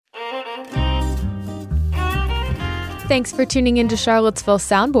Thanks for tuning into Charlottesville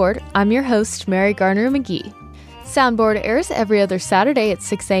Soundboard. I'm your host, Mary Garner McGee. Soundboard airs every other Saturday at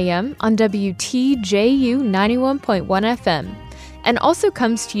 6 a.m. on WTJU 91.1 FM and also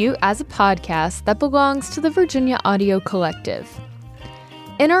comes to you as a podcast that belongs to the Virginia Audio Collective.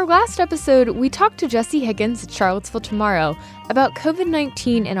 In our last episode, we talked to Jesse Higgins at Charlottesville Tomorrow about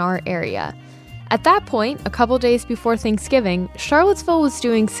COVID-19 in our area. At that point, a couple days before Thanksgiving, Charlottesville was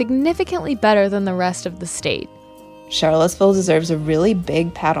doing significantly better than the rest of the state. Charlottesville deserves a really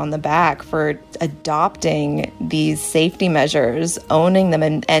big pat on the back for adopting these safety measures, owning them,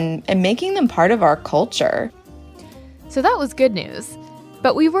 and making them part of our culture. So that was good news.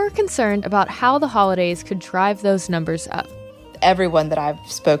 But we were concerned about how the holidays could drive those numbers up. Everyone that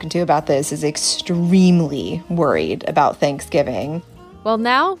I've spoken to about this is extremely worried about Thanksgiving. Well,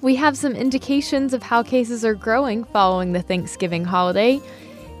 now we have some indications of how cases are growing following the Thanksgiving holiday,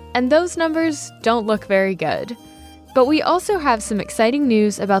 and those numbers don't look very good. But we also have some exciting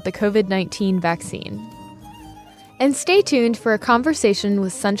news about the COVID-19 vaccine. And stay tuned for a conversation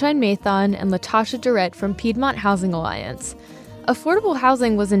with Sunshine Mathon and Latasha Durrett from Piedmont Housing Alliance. Affordable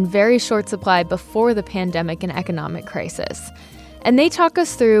housing was in very short supply before the pandemic and economic crisis. And they talk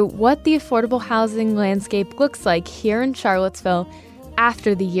us through what the affordable housing landscape looks like here in Charlottesville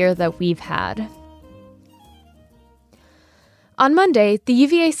after the year that we've had. On Monday, the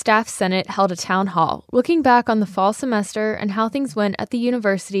UVA Staff Senate held a town hall, looking back on the fall semester and how things went at the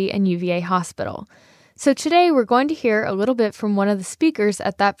university and UVA hospital. So today, we're going to hear a little bit from one of the speakers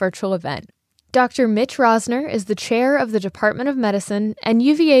at that virtual event. Dr. Mitch Rosner is the chair of the Department of Medicine and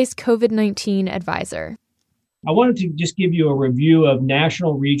UVA's COVID-19 advisor. I wanted to just give you a review of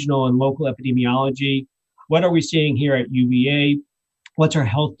national, regional, and local epidemiology. What are we seeing here at UVA? What's our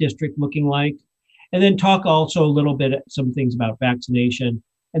health district looking like? And then talk also a little bit some things about vaccination,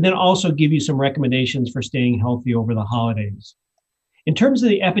 and then also give you some recommendations for staying healthy over the holidays. In terms of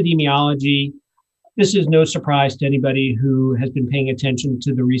the epidemiology, this is no surprise to anybody who has been paying attention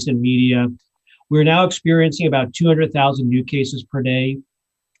to the recent media. We're now experiencing about 200,000 new cases per day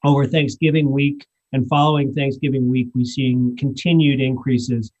over Thanksgiving week, and following Thanksgiving week, we're seeing continued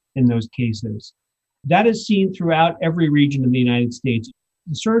increases in those cases. That is seen throughout every region in the United States.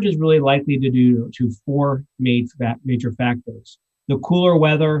 The surge is really likely to due to four major factors. The cooler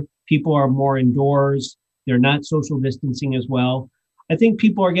weather, people are more indoors, they're not social distancing as well. I think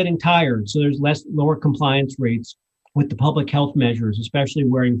people are getting tired, so there's lower compliance rates with the public health measures, especially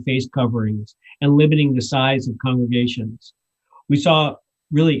wearing face coverings and limiting the size of congregations. We saw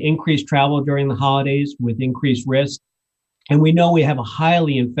really increased travel during the holidays with increased risk, and we know we have a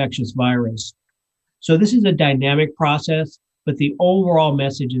highly infectious virus. So this is a dynamic process, but the overall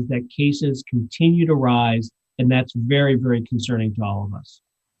message is that cases continue to rise, and that's very, very concerning to all of us.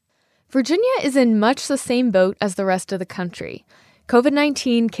 Virginia is in much the same boat as the rest of the country.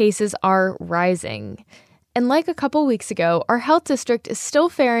 COVID-19 cases are rising. And like a couple weeks ago, our health district is still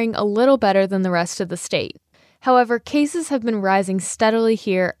faring a little better than the rest of the state. However, cases have been rising steadily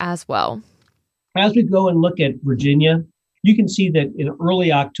here as well. As we go and look at Virginia, you can see that in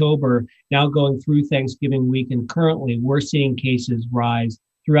early October, now going through Thanksgiving week, and currently we're seeing cases rise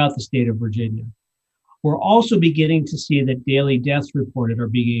throughout the state of Virginia. We're also beginning to see that daily deaths reported are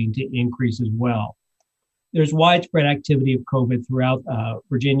beginning to increase as well. There's widespread activity of COVID throughout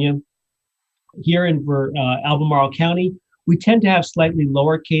Virginia. Here in Albemarle County, we tend to have slightly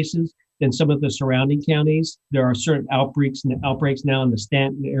lower cases than some of the surrounding counties. There are certain outbreaks now in the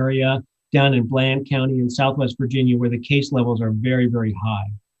Stanton area, down in Bland County in Southwest Virginia, where the case levels are very, very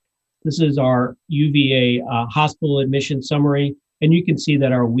high. This is our UVA hospital admission summary, and you can see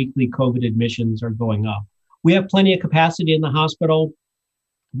that our weekly COVID admissions are going up. We have plenty of capacity in the hospital,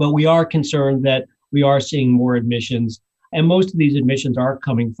 but we are concerned that we are seeing more admissions, and most of these admissions are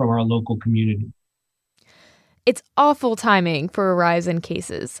coming from our local community. It's awful timing for a rise in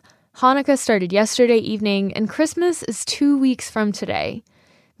cases. Hanukkah started yesterday evening, and Christmas is 2 weeks from today.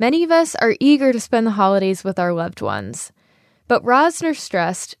 Many of us are eager to spend the holidays with our loved ones. But Rosner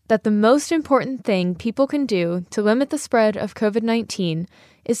stressed that the most important thing people can do to limit the spread of COVID-19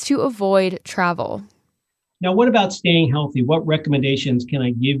 is to avoid travel. Now, what about staying healthy? What recommendations can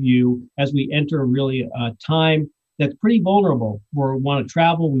I give you as we enter really a time that's pretty vulnerable? We want to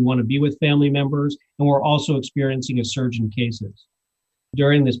travel, we want to be with family members, and we're also experiencing a surge in cases.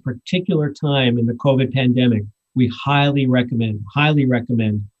 During this particular time in the COVID pandemic, we highly recommend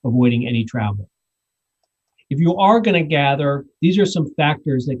avoiding any travel. If you are going to gather, these are some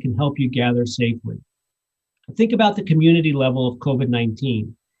factors that can help you gather safely. Think about the community level of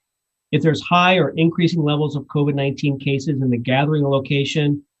COVID-19. If there's high or increasing levels of COVID-19 cases in the gathering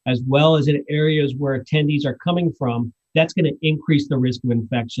location, as well as in areas where attendees are coming from, That's going to increase the risk of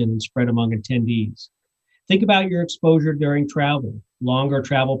infection and spread among attendees. Think about your exposure during travel. Longer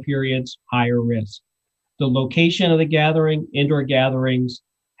travel periods, higher risk. The location of the gathering, indoor gatherings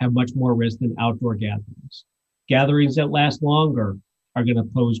have much more risk than outdoor gatherings. Gatherings that last longer are going to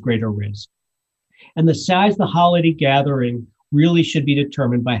pose greater risk. And the size of the holiday gathering really should be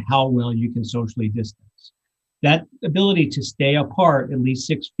determined by how well you can socially distance. That ability to stay apart at least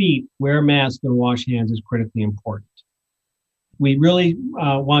 6 feet, wear a mask, and wash hands is critically important. We really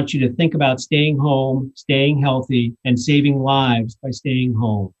want you to think about staying home, staying healthy, and saving lives by staying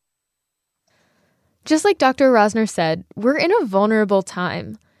home. Just like Dr. Rosner said, we're in a vulnerable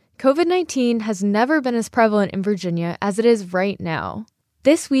time. COVID-19 has never been as prevalent in Virginia as it is right now.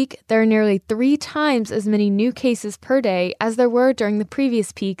 This week, there are nearly 3 times as many new cases per day as there were during the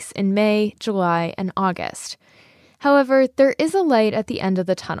previous peaks in May, July, and August. However, there is a light at the end of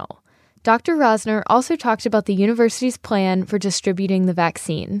the tunnel. Dr. Rosner also talked about the university's plan for distributing the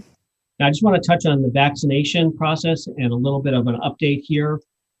vaccine. Now, I just want to touch on the vaccination process and a little bit of an update here.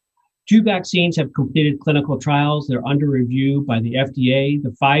 2 vaccines have completed clinical trials. They're under review by the FDA.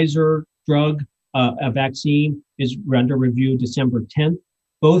 The Pfizer drug vaccine is under review December 10th.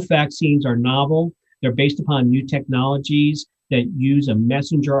 Both vaccines are novel. They're based upon new technologies that use a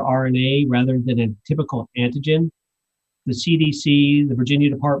messenger RNA rather than a typical antigen. The CDC, the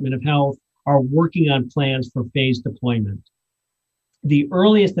Virginia Department of Health, are working on plans for phased deployment. The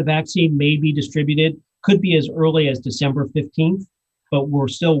earliest the vaccine may be distributed could be as early as December 15th, but we're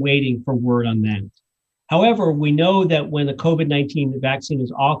still waiting for word on that. However, we know that when the COVID-19 vaccine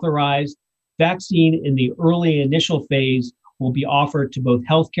is authorized, vaccine in the early initial phase will be offered to both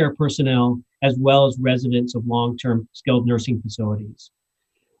healthcare personnel as well as residents of long-term skilled nursing facilities.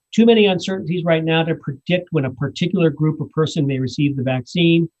 Too many uncertainties right now to predict when a particular group or person may receive the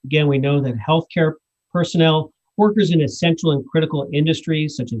vaccine. Again, we know that healthcare personnel, workers in essential and critical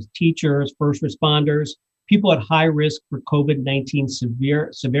industries such as teachers, first responders, people at high risk for COVID-19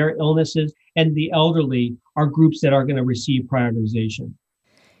 severe illnesses, and the elderly are groups that are going to receive prioritization.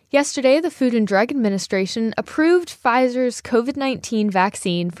 Yesterday, the Food and Drug Administration approved Pfizer's COVID-19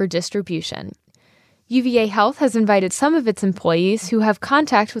 vaccine for distribution. UVA Health has invited some of its employees who have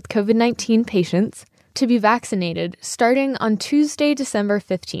contact with COVID-19 patients to be vaccinated starting on Tuesday, December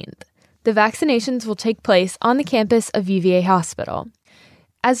 15th. The vaccinations will take place on the campus of UVA Hospital.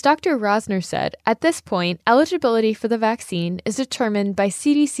 As Dr. Rosner said, at this point, eligibility for the vaccine is determined by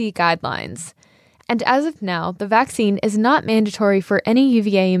CDC guidelines. And as of now, the vaccine is not mandatory for any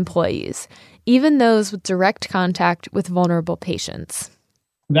UVA employees, even those with direct contact with vulnerable patients.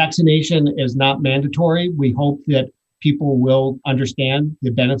 Vaccination is not mandatory. We hope that people will understand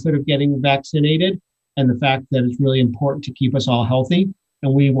the benefit of getting vaccinated and the fact that it's really important to keep us all healthy.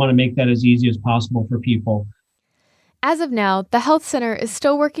 And we want to make that as easy as possible for people. As of now, the health center is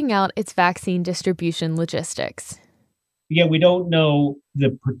still working out its vaccine distribution logistics. Again, we don't know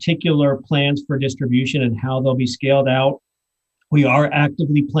the particular plans for distribution and how they'll be scaled out. We are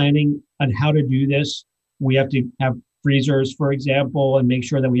actively planning on how to do this. We have to have freezers, for example, and make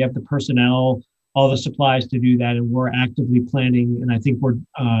sure that we have the personnel, all the supplies to do that. And we're actively planning, and I think we're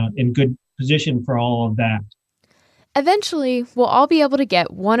in good position for all of that. Eventually, we'll all be able to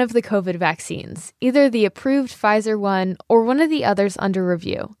get one of the COVID vaccines, either the approved Pfizer one or one of the others under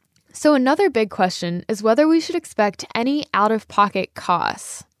review. So another big question is whether we should expect any out-of-pocket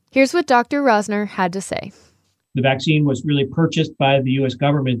costs. Here's what Dr. Rosner had to say. The vaccine was really purchased by the U.S.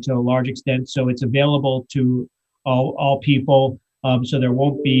 government to a large extent, so it's available to all people, so there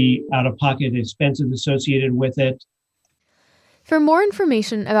won't be out-of-pocket expenses associated with it. For more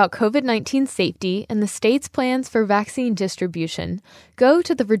information about COVID-19 safety and the state's plans for vaccine distribution, go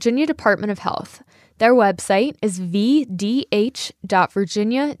to the Virginia Department of Health. Their website is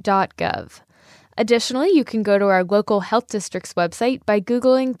vdh.virginia.gov. Additionally, you can go to our local health district's website by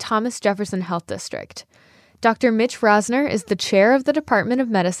Googling Thomas Jefferson Health District. Dr. Mitch Rosner is the chair of the Department of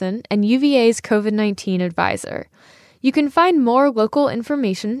Medicine and UVA's COVID-19 advisor. You can find more local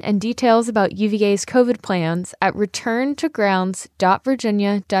information and details about UVA's COVID plans at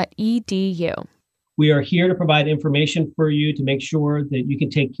returntogrounds.virginia.edu. We are here to provide information for you to make sure that you can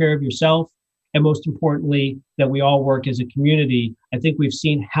take care of yourself, and most importantly, that we all work as a community. I think we've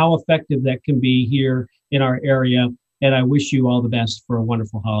seen how effective that can be here in our area, and I wish you all the best for a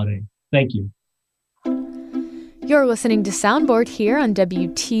wonderful holiday. Thank you. You're listening to Soundboard here on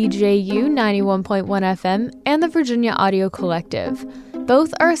WTJU 91.1 FM and the Virginia Audio Collective.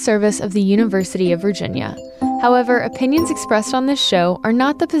 Both are a service of the University of Virginia. However, opinions expressed on this show are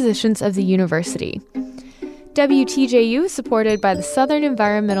not the positions of the university. WTJU is supported by the Southern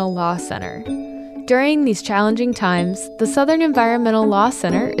Environmental Law Center. During these challenging times, the Southern Environmental Law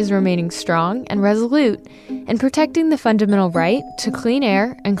Center is remaining strong and resolute in protecting the fundamental right to clean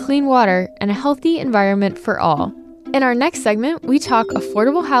air and clean water and a healthy environment for all. In our next segment, we talk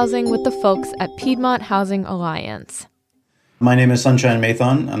affordable housing with the folks at Piedmont Housing Alliance. My name is Sunshine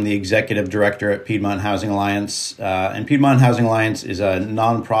Mathon. I'm the executive director at Piedmont Housing Alliance. And Piedmont Housing Alliance is a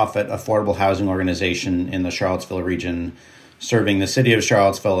nonprofit affordable housing organization in the Charlottesville region, serving the city of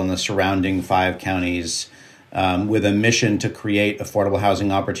Charlottesville and the surrounding 5 counties with a mission to create affordable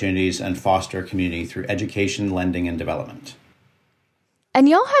housing opportunities and foster community through education, lending, and development. And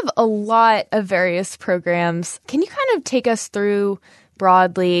y'all have a lot of various programs. Can you kind of take us through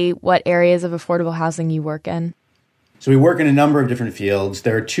broadly what areas of affordable housing you work in? So we work in a number of different fields.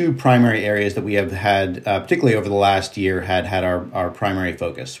 There are 2 primary areas that we have had, particularly over the last year, had our primary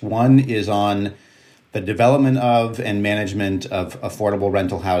focus. One is on the development of and management of affordable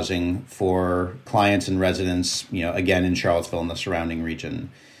rental housing for clients and residents, again, in Charlottesville and the surrounding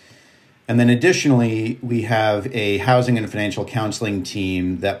region. And then additionally, we have a housing and financial counseling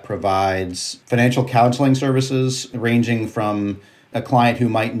team that provides financial counseling services ranging from a client who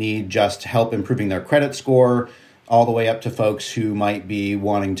might need just help improving their credit score all the way up to folks who might be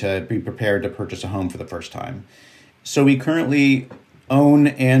wanting to be prepared to purchase a home for the first time. So we currently own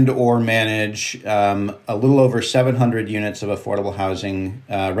and or manage a little over 700 units of affordable housing,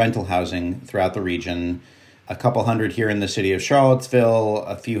 rental housing throughout the region, a couple hundred here in the city of Charlottesville,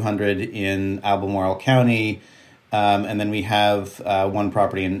 a few hundred in Albemarle County, and then we have one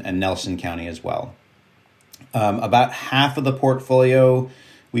property in Nelson County as well. About half of the portfolio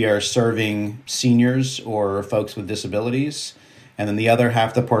we are serving seniors or folks with disabilities. And then the other half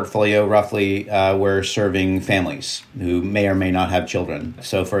of the portfolio, roughly, we're serving families who may or may not have children.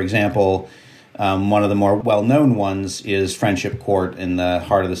 So, for example, one of the more well-known ones is Friendship Court in the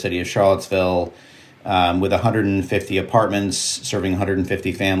heart of the city of Charlottesville, with 150 apartments serving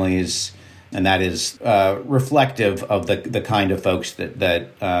 150 families. And that is reflective of the kind of folks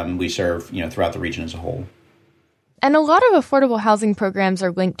that we serve, throughout the region as a whole. And a lot of affordable housing programs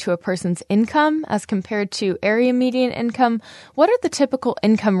are linked to a person's income as compared to area median income. What are the typical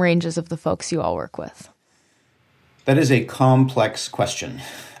income ranges of the folks you all work with? That is a complex question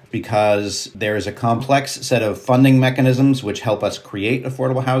because there is a complex set of funding mechanisms which help us create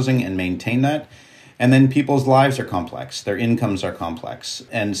affordable housing and maintain that. And then people's lives are complex. Their incomes are complex.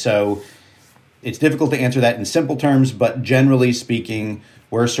 And so it's difficult to answer that in simple terms, but generally speaking,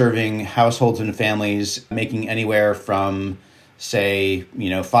 we're serving households and families making anywhere from, say,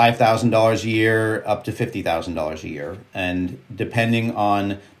 $5,000 a year up to $50,000 a year. And depending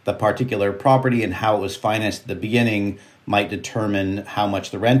on the particular property and how it was financed at the beginning might determine how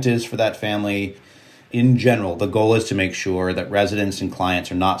much the rent is for that family. In general, the goal is to make sure that residents and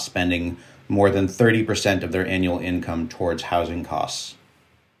clients are not spending more than 30% of their annual income towards housing costs.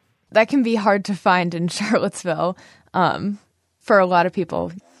 That can be hard to find in Charlottesville. For a lot of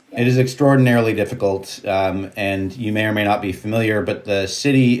people. It is extraordinarily difficult, and you may or may not be familiar, but the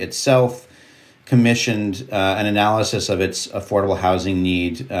city itself commissioned an analysis of its affordable housing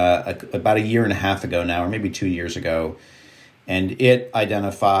need about a year and a half ago now, or maybe 2 years ago, and it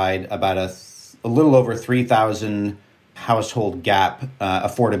identified about a little over 3,000 household gap,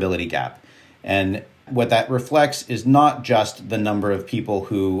 affordability gap. And what that reflects is not just the number of people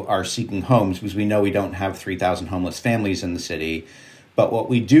who are seeking homes, because we know we don't have 3,000 homeless families in the city. But what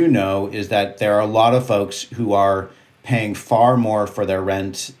we do know is that there are a lot of folks who are paying far more for their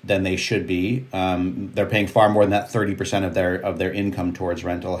rent than they should be. They're paying far more than that 30% of their income towards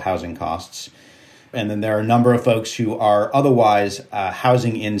rental housing costs. And then there are a number of folks who are otherwise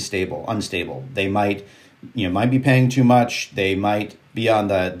housing unstable. They might be paying too much. They might be on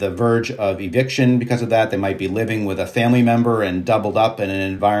the verge of eviction because of that. They might be living with a family member and doubled up in an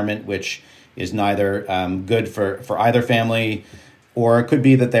environment which is neither good for either family, or it could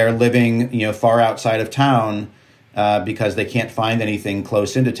be that they're living far outside of town because they can't find anything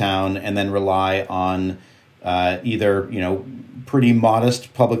close into town, and then rely on either pretty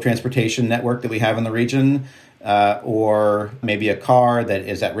modest public transportation network that we have in the region, or maybe a car that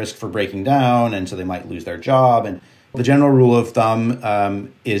is at risk for breaking down, and so they might lose their job. And the general rule of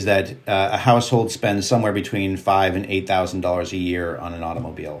thumb is that a household spends somewhere between $5,000 and $8,000 a year on an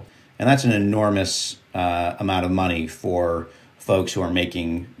automobile, and that's an enormous amount of money for folks who are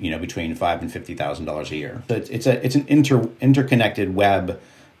making between $5,000 and $50,000 a year. So it's an interconnected web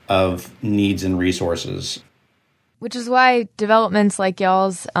of needs and resources. Which is why developments like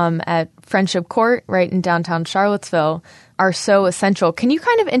y'all's at Friendship Court, right in downtown Charlottesville, are so essential. Can you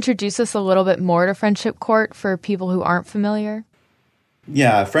kind of introduce us a little bit more to Friendship Court for people who aren't familiar?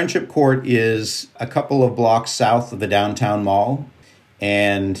 Yeah, Friendship Court is a couple of blocks south of the downtown mall.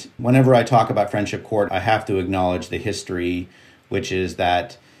 And whenever I talk about Friendship Court, I have to acknowledge the history, which is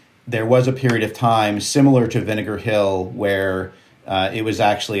that there was a period of time similar to Vinegar Hill where it was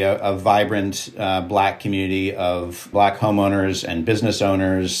actually a vibrant Black community of Black homeowners and business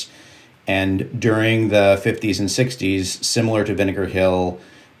owners. And during the 50s and 60s, similar to Vinegar Hill,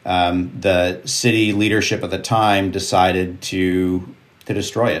 the city leadership at the time decided to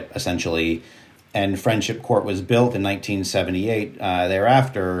destroy it, essentially. And Friendship Court was built in 1978.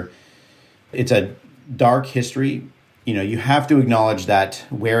 Thereafter, it's a dark history. You know, you have to acknowledge that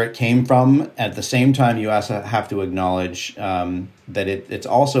where it came from. At the same time, you also have to acknowledge that it's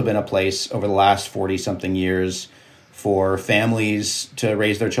also been a place over the last 40-something years for families to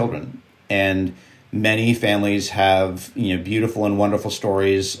raise their children. And many families have, beautiful and wonderful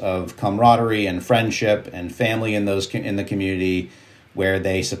stories of camaraderie and friendship and family in the community where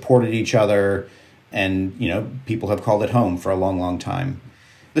they supported each other. And, people have called it home for a long, long time.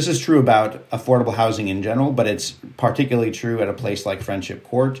 This is true about affordable housing in general, but it's particularly true at a place like Friendship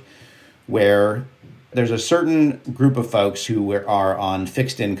Court, where there's a certain group of folks who are on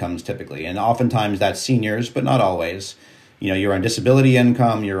fixed incomes typically. And oftentimes that's seniors, but not always. You're on disability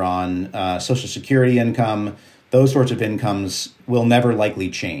income, you're on Social Security income. Those sorts of incomes will never likely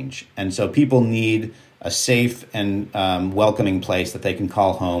change. And so people need a safe and welcoming place that they can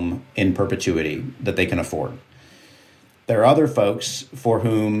call home in perpetuity, that they can afford. There are other folks for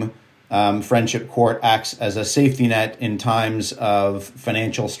whom Friendship Court acts as a safety net in times of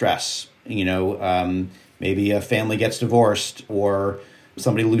financial stress. Maybe a family gets divorced or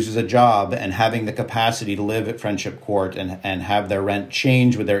somebody loses a job, and having the capacity to live at Friendship Court and have their rent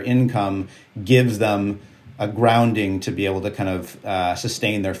change with their income gives them a grounding to be able to kind of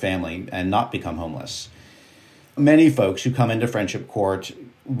sustain their family and not become homeless. Many folks who come into Friendship Court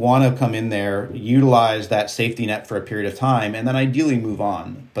want to come in there, utilize that safety net for a period of time, and then ideally move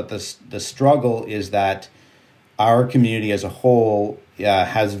on. But the struggle is that our community as a whole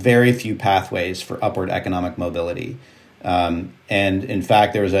has very few pathways for upward economic mobility. And in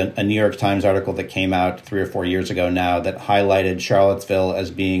fact, there was a New York Times article that came out 3 or 4 years ago now that highlighted Charlottesville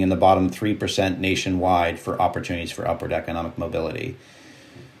as being in the bottom 3% nationwide for opportunities for upward economic mobility.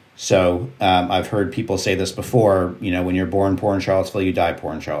 So I've heard people say this before, when you're born poor in Charlottesville, you die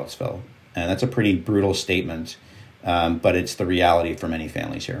poor in Charlottesville. And that's a pretty brutal statement, but it's the reality for many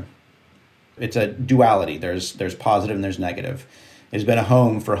families here. It's a duality. There's positive and there's negative. It's been a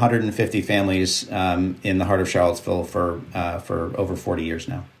home for 150 families in the heart of Charlottesville for over 40 years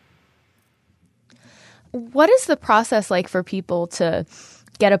now. What is the process like for people to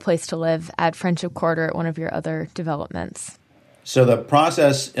get a place to live at Friendship Court or at one of your other developments? So the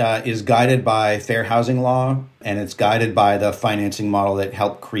process is guided by fair housing law, and it's guided by the financing model that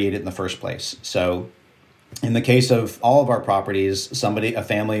helped create it in the first place. So in the case of all of our properties, a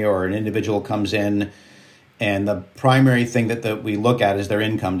family or an individual comes in, and the primary thing that we look at is their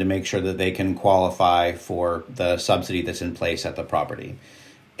income to make sure that they can qualify for the subsidy that's in place at the property.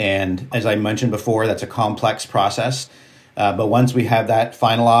 And as I mentioned before, that's a complex process. But once we have that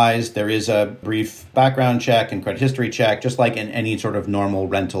finalized, there is a brief background check and credit history check, just like in any sort of normal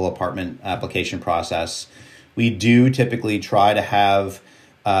rental apartment application process. We do typically try to have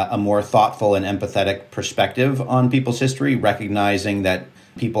a more thoughtful and empathetic perspective on people's history, recognizing that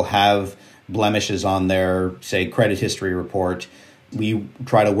people have blemishes on their, say, credit history report. We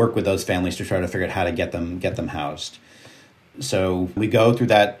try to work with those families to try to figure out how to get them housed. So we go through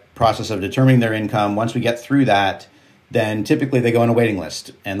that process of determining their income. Once we get through that, then typically they go on a waiting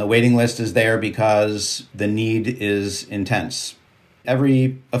list. And the waiting list is there because the need is intense.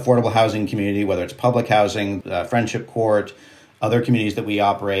 Every affordable housing community, whether it's public housing, Friendship Court, other communities that we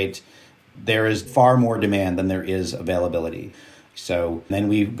operate, there is far more demand than there is availability. So then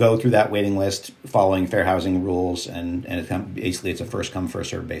we go through that waiting list following fair housing rules, and basically it's a first come, first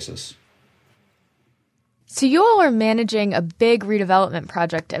served basis. So you all are managing a big redevelopment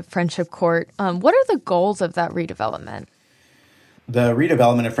project at Friendship Court. What are the goals of that redevelopment? The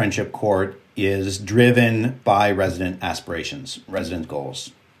redevelopment of Friendship Court is driven by resident aspirations, resident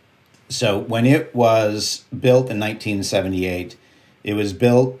goals. So when it was built in 1978, it was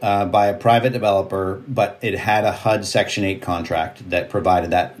built by a private developer, but it had a HUD Section 8 contract that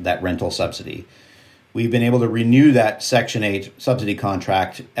provided that rental subsidy. We've been able to renew that Section 8 subsidy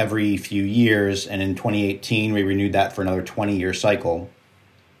contract every few years, and in 2018, we renewed that for another 20-year cycle.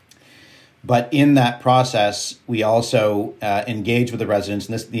 But in that process, we also engaged with the residents,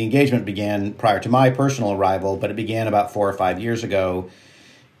 and the engagement began prior to my personal arrival, but it began about 4 or 5 years ago,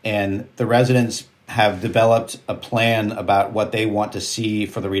 and the residents have developed a plan about what they want to see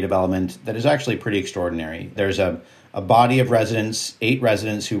for the redevelopment that is actually pretty extraordinary. There's a body of residents, 8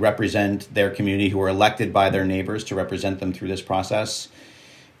 residents who represent their community, who are elected by their neighbors to represent them through this process.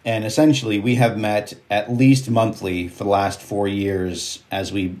 And essentially, we have met at least monthly for the last 4 years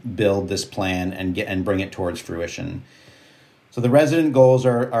as we build this plan and bring it towards fruition. So the resident goals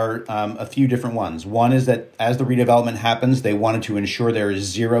are a few different ones. One is that as the redevelopment happens, they wanted to ensure there is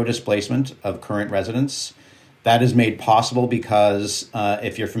zero displacement of current residents. That is made possible because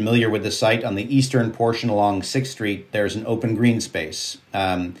if you're familiar with the site on the eastern portion along 6th Street, there's an open green space.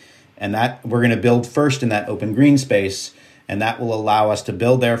 And that we're going to build first in that open green space, and that will allow us to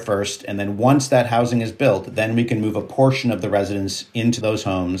build there first. And then once that housing is built, then we can move a portion of the residents into those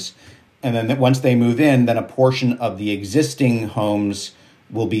homes. And then once they move in, then a portion of the existing homes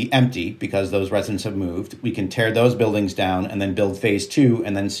will be empty because those residents have moved. We can tear those buildings down and then build phase 2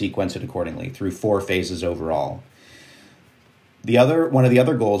 and then sequence it accordingly through 4 phases overall. One of the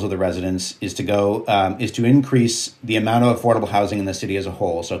other goals of the residents is to increase the amount of affordable housing in the city as a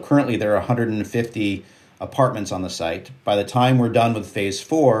whole. So currently there are 150 apartments on the site. By the time we're done with phase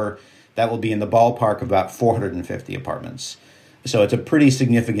 4, that will be in the ballpark of about 450 apartments. So it's a pretty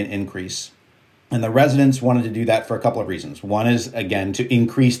significant increase. And the residents wanted to do that for a couple of reasons. One is, again, to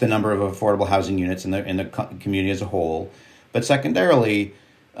increase the number of affordable housing units in the community as a whole. But secondarily,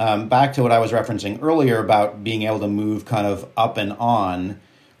 back to what I was referencing earlier about being able to move kind of up and on.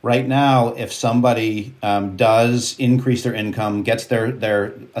 Right now, if somebody does increase their income, gets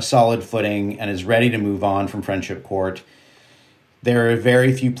their a solid footing, and is ready to move on from Friendship Court, there are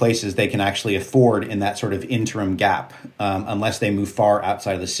very few places they can actually afford in that sort of interim gap, unless they move far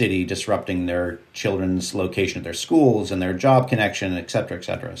outside of the city, disrupting their children's location at their schools and their job connection, et cetera, et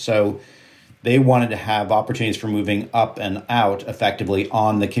cetera. So they wanted to have opportunities for moving up and out effectively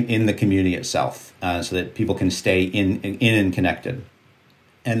in the community itself, so that people can stay in and connected.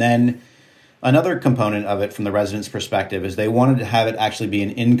 And then another component of it from the residents' perspective is they wanted to have it actually be an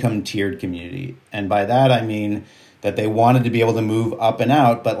income tiered community. And by that, I mean that they wanted to be able to move up and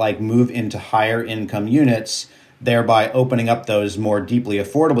out, but move into higher income units, thereby opening up those more deeply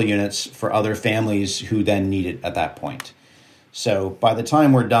affordable units for other families who then need it at that point. So by the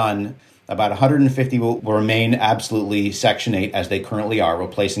time we're done, about 150 will remain absolutely Section 8 as they currently are,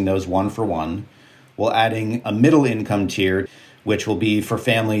 replacing those one for one. We're adding a middle income tier, which will be for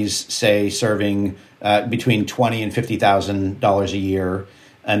families, say, serving between $20,000 and $50,000 a year.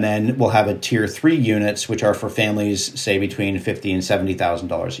 And then we'll have a tier 3 units, which are for families, say, between $50,000 and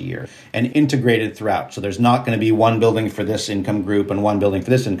 $70,000 a year, and integrated throughout. So there's not going to be one building for this income group and one building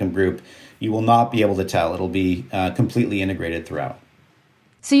for this income group. You will not be able to tell. It'll be completely integrated throughout.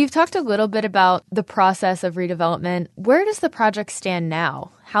 So you've talked a little bit about the process of redevelopment. Where does the project stand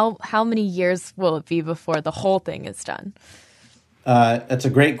now? How many years will it be before the whole thing is done? That's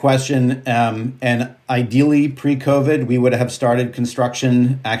a great question. And ideally, pre-COVID, we would have started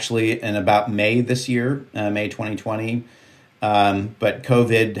construction actually in about May this year, May 2020. But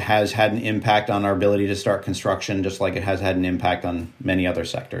COVID has had an impact on our ability to start construction, just like it has had an impact on many other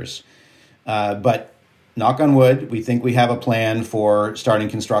sectors. But knock on wood, we think we have a plan for starting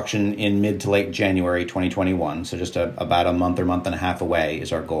construction in mid to late January 2021. So just about a month or month and a half away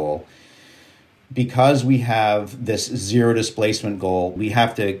is our goal. Because we have this zero displacement goal, we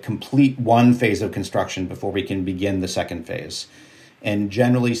have to complete one phase of construction before we can begin the second phase. And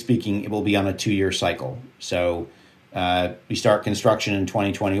generally speaking, it will be on a 2-year cycle. So we start construction in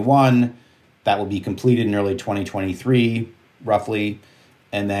 2021. That will be completed in early 2023, roughly.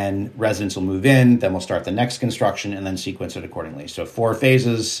 And then residents will move in. Then we'll start the next construction and then sequence it accordingly. So 4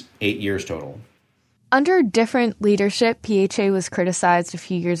 phases, 8 years total. Under different leadership, PHA was criticized a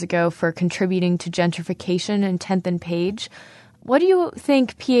few years ago for contributing to gentrification in 10th and Page. What do you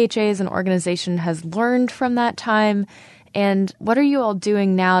think PHA as an organization has learned from that time? And what are you all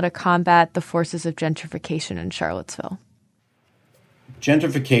doing now to combat the forces of gentrification in Charlottesville?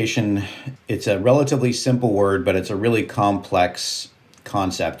 Gentrification, it's a relatively simple word, but it's a really complex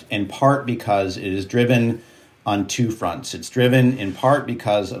concept, in part because it is driven on 2 fronts. It's driven in part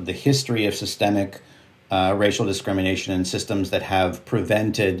because of the history of systemic racial discrimination and systems that have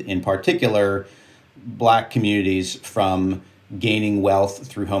prevented, in particular, Black communities from gaining wealth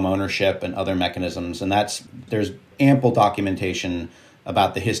through home ownership and other mechanisms. And there's ample documentation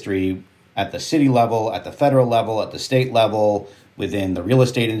about the history at the city level, at the federal level, at the state level, within the real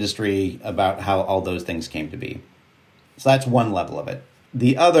estate industry, about how all those things came to be. So that's one level of it.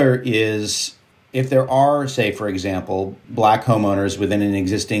 The other is if there are, say, for example, Black homeowners within an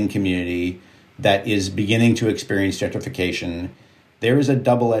existing community that is beginning to experience gentrification, there is a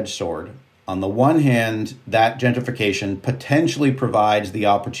double-edged sword. On the one hand, that gentrification potentially provides the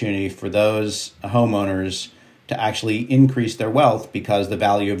opportunity for those homeowners to actually increase their wealth because the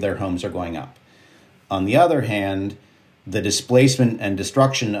value of their homes are going up. On the other hand, the displacement and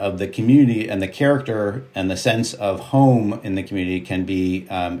destruction of the community and the character and the sense of home in the community can be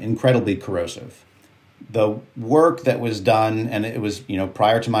incredibly corrosive. The work that was done, and it was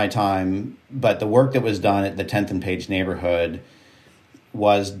prior to my time, but the work that was done at the 10th and Page neighborhood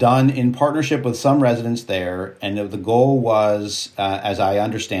was done in partnership with some residents there. And the goal was, as I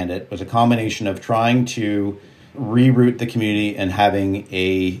understand it, was a combination of trying to reroute the community and having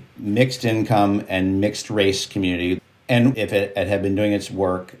a mixed income and mixed race community. And if it had been doing its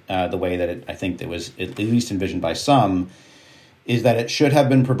work the way that I think that was at least envisioned by some, is that it should have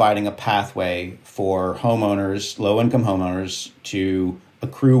been providing a pathway for homeowners, low-income homeowners, to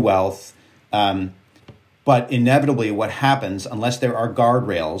accrue wealth. But inevitably what happens, unless there are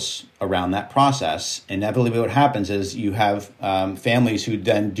guardrails around that process, inevitably what happens is you have families who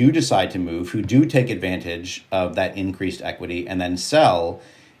then do decide to move, who do take advantage of that increased equity and then sell.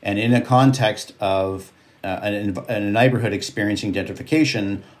 And in a context of a neighborhood experiencing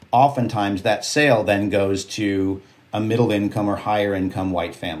gentrification, oftentimes that sale then goes to a middle income or higher income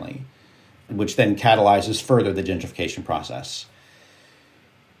white family, which then catalyzes further the gentrification process.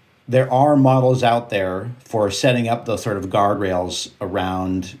 There are models out there for setting up those sort of guardrails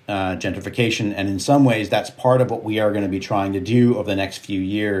around gentrification. And in some ways, that's part of what we are going to be trying to do over the next few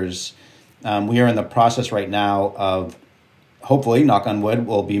years. We are in the process right now of, hopefully, knock on wood,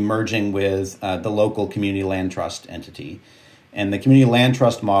 we'll be merging with the local community land trust entity. And the community land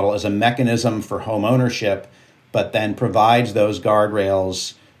trust model is a mechanism for home ownership, but then provides those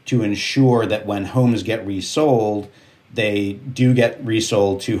guardrails to ensure that when homes get resold, they do get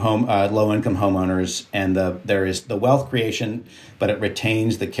resold to low-income homeowners, and there is the wealth creation, but it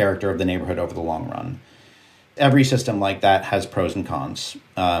retains the character of the neighborhood over the long run. Every system like that has pros and cons,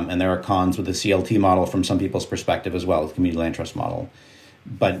 and there are cons with the CLT model from some people's perspective as well, the community land trust model.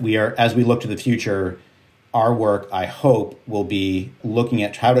 But as we look to the future, our work, I hope, will be looking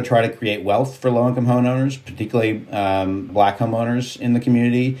at how to try to create wealth for low-income homeowners, particularly Black homeowners in the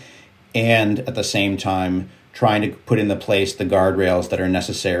community, and at the same time, trying to put into place the guardrails that are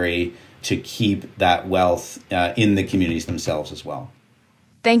necessary to keep that wealth in the communities themselves as well.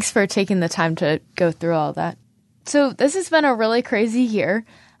 Thanks for taking the time to go through all that. So this has been a really crazy year,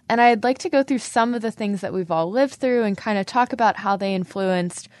 and I'd like to go through some of the things that we've all lived through and kind of talk about how they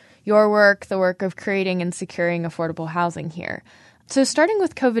influenced your work, the work of creating and securing affordable housing here. So starting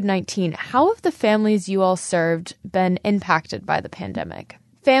with COVID-19, how have the families you all served been impacted by the pandemic?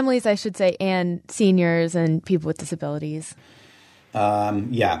 Families, I should say, and seniors and people with disabilities.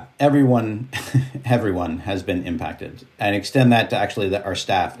 Everyone has been impacted, and extend that to actually our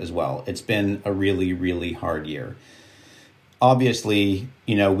staff as well. It's been a really, really hard year. Obviously,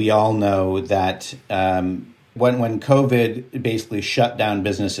 we all know that when COVID basically shut down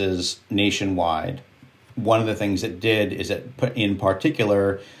businesses nationwide, one of the things it did is it put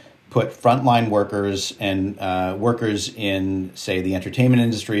frontline workers and workers in, say, the entertainment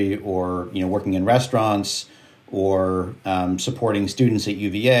industry, or working in restaurants, or supporting students at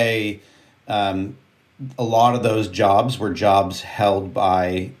UVA. A lot of those jobs were jobs held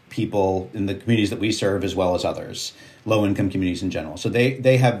by people in the communities that we serve, as well as others, low-income communities in general. So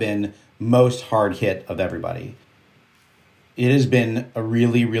they have been most hard hit of everybody. It has been a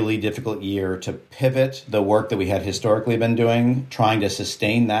really, really difficult year to pivot the work that we had historically been doing, trying to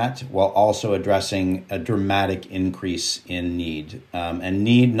sustain that while also addressing a dramatic increase in need. And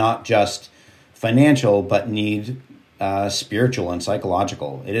need not just financial, but need spiritual and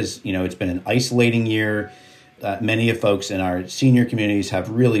psychological. It's been an isolating year. Many of folks in our senior communities have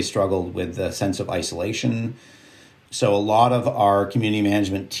really struggled with the sense of isolation. So a lot of our community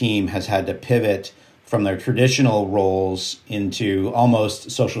management team has had to pivot from their traditional roles into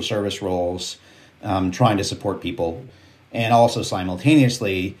almost social service roles, trying to support people, and also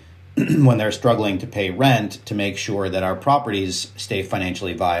simultaneously, when they're struggling to pay rent, to make sure that our properties stay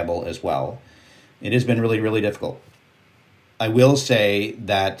financially viable as well. It has been really, really difficult. I will say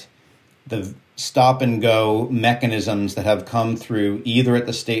that the stop and go mechanisms that have come through either at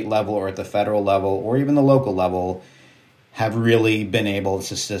the state level or at the federal level or even the local level have really been able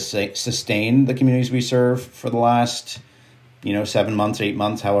to sustain the communities we serve for the last, 7 months, 8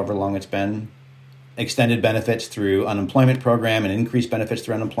 months, however long it's been. Extended benefits through unemployment program and increased benefits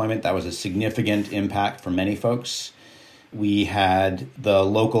through unemployment. That was a significant impact for many folks. We had the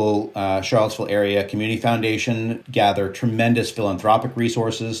local Charlottesville area community foundation gather tremendous philanthropic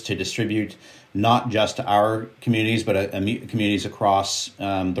resources to distribute not just to our communities, but communities across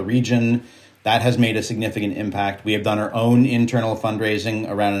the region. That has made a significant impact. We have done our own internal fundraising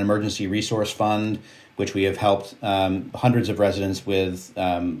around an emergency resource fund, which we have helped hundreds of residents with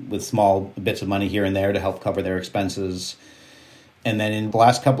small bits of money here and there to help cover their expenses. And then in the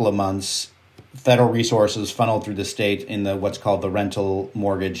last couple of months, federal resources funneled through the state in the what's called the rental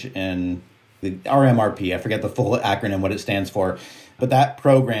mortgage and the RMRP. I forget the full acronym, what it stands for. But that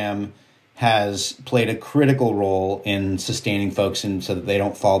program has played a critical role in sustaining folks and so that they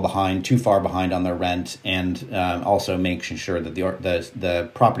don't fall too far behind on their rent, and also making sure that the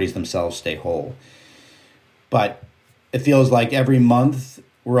properties themselves stay whole. But it feels like every month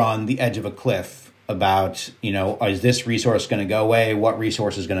we're on the edge of a cliff about, is this resource going to go away? What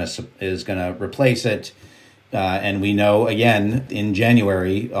resource is going to replace it? And we know, again, in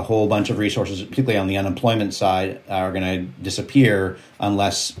January, a whole bunch of resources, particularly on the unemployment side, are going to disappear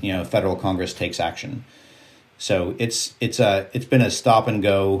unless, federal Congress takes action. So it's been a stop and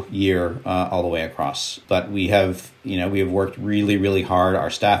go year all the way across. But we have worked really, really hard. Our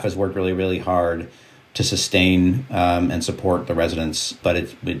staff has worked really, really hard to sustain and support the residents. But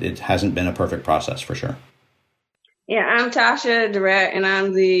it hasn't been a perfect process for sure. Yeah, I'm Tasha Durrett, and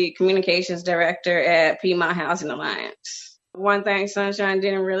I'm the communications director at Piedmont Housing Alliance. One thing Sunshine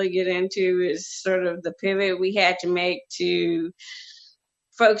didn't really get into is sort of the pivot we had to make to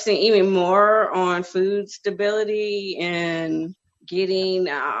focusing even more on food stability and getting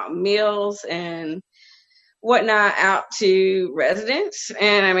meals and whatnot out to residents.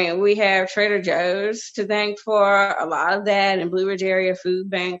 And we have Trader Joe's to thank for a lot of that, and Blue Ridge Area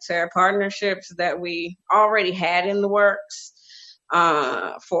Food Banks are partnerships that we already had in the works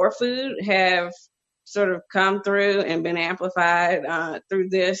for food have sort of come through and been amplified through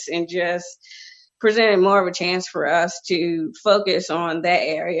this, and just presented more of a chance for us to focus on that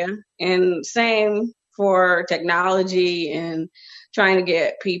area. And same for technology and trying to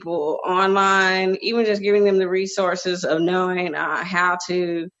get people online, even just giving them the resources of knowing how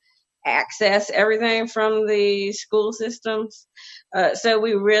to access everything from the school systems. So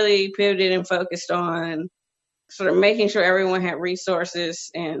we really pivoted and focused on sort of making sure everyone had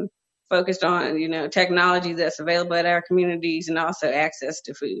resources and focused on, technology that's available at our communities and also access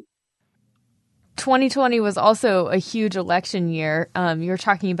to food. 2020 was also a huge election year. You were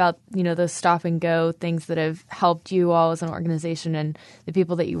talking about, those stop and go things that have helped you all as an organization and the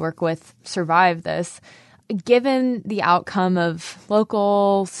people that you work with survive this. Given the outcome of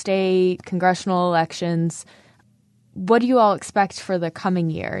local, state, congressional elections, what do you all expect for the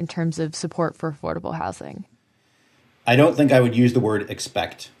coming year in terms of support for affordable housing? I don't think I would use the word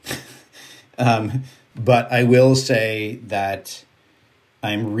expect, but I will say that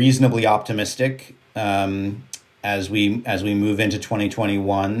I'm reasonably optimistic as we move into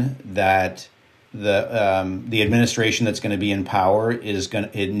 2021 that the administration that's going to be in power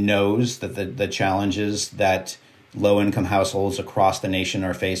it knows that the challenges that low-income households across the nation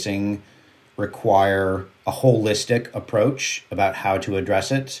are facing require a holistic approach about how to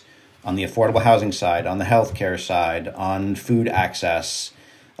address it on the affordable housing side, on the healthcare side, on food access,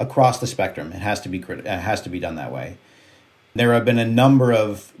 across the spectrum. It has to be done that way. There have been a number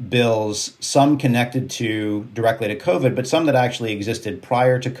of bills, some connected directly to COVID, but some that actually existed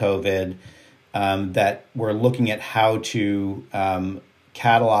prior to COVID that were looking at how to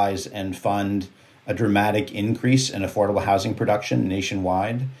catalyze and fund a dramatic increase in affordable housing production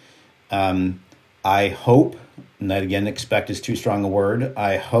nationwide. I hope, and that again, expect is too strong a word,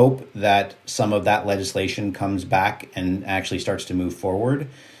 I hope that some of that legislation comes back and actually starts to move forward.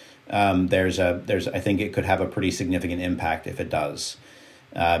 I think it could have a pretty significant impact if it does,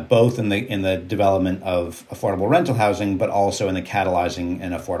 both in the development of affordable rental housing, but also in the catalyzing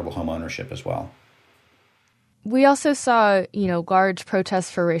and affordable home ownership as well. We also saw, large protests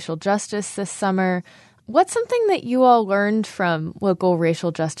for racial justice this summer. What's something that you all learned from local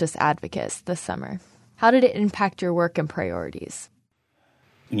racial justice advocates this summer? How did it impact your work and priorities?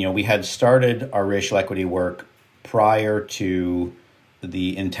 We had started our racial equity work prior to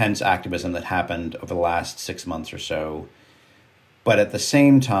the intense activism that happened over the last 6 months or so. But at the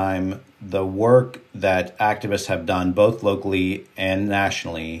same time, the work that activists have done, both locally and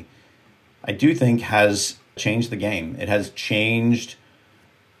nationally, I do think has changed the game. It has changed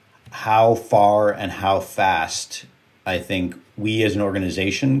how far and how fast I think we as an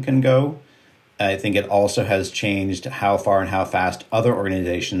organization can go. I think it also has changed how far and how fast other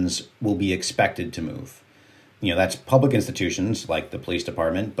organizations will be expected to move. That's public institutions like the police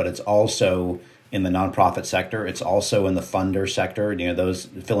department, but it's also in the nonprofit sector. It's also in the funder sector, those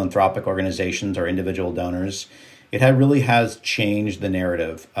philanthropic organizations or individual donors. It really has changed the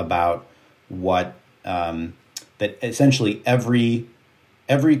narrative about what that essentially every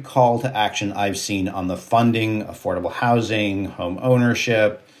call to action I've seen on the funding, affordable housing, home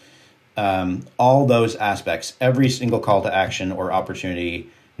ownership, all those aspects, every single call to action or opportunity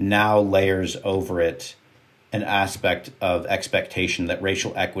now layers over it an aspect of expectation that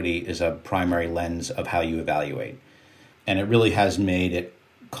racial equity is a primary lens of how you evaluate. And it really has made it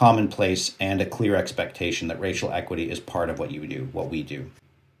commonplace and a clear expectation that racial equity is part of what you do, what we do.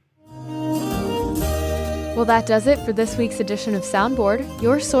 Well, that does it for this week's edition of Soundboard,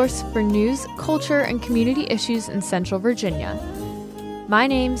 your source for news, culture, and community issues in Central Virginia. My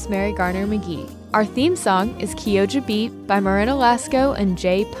name's Mary Garner McGee. Our theme song is Kioja Beat by Marina Lasco and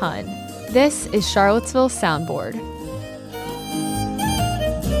Jay Pun. This is Charlottesville Soundboard.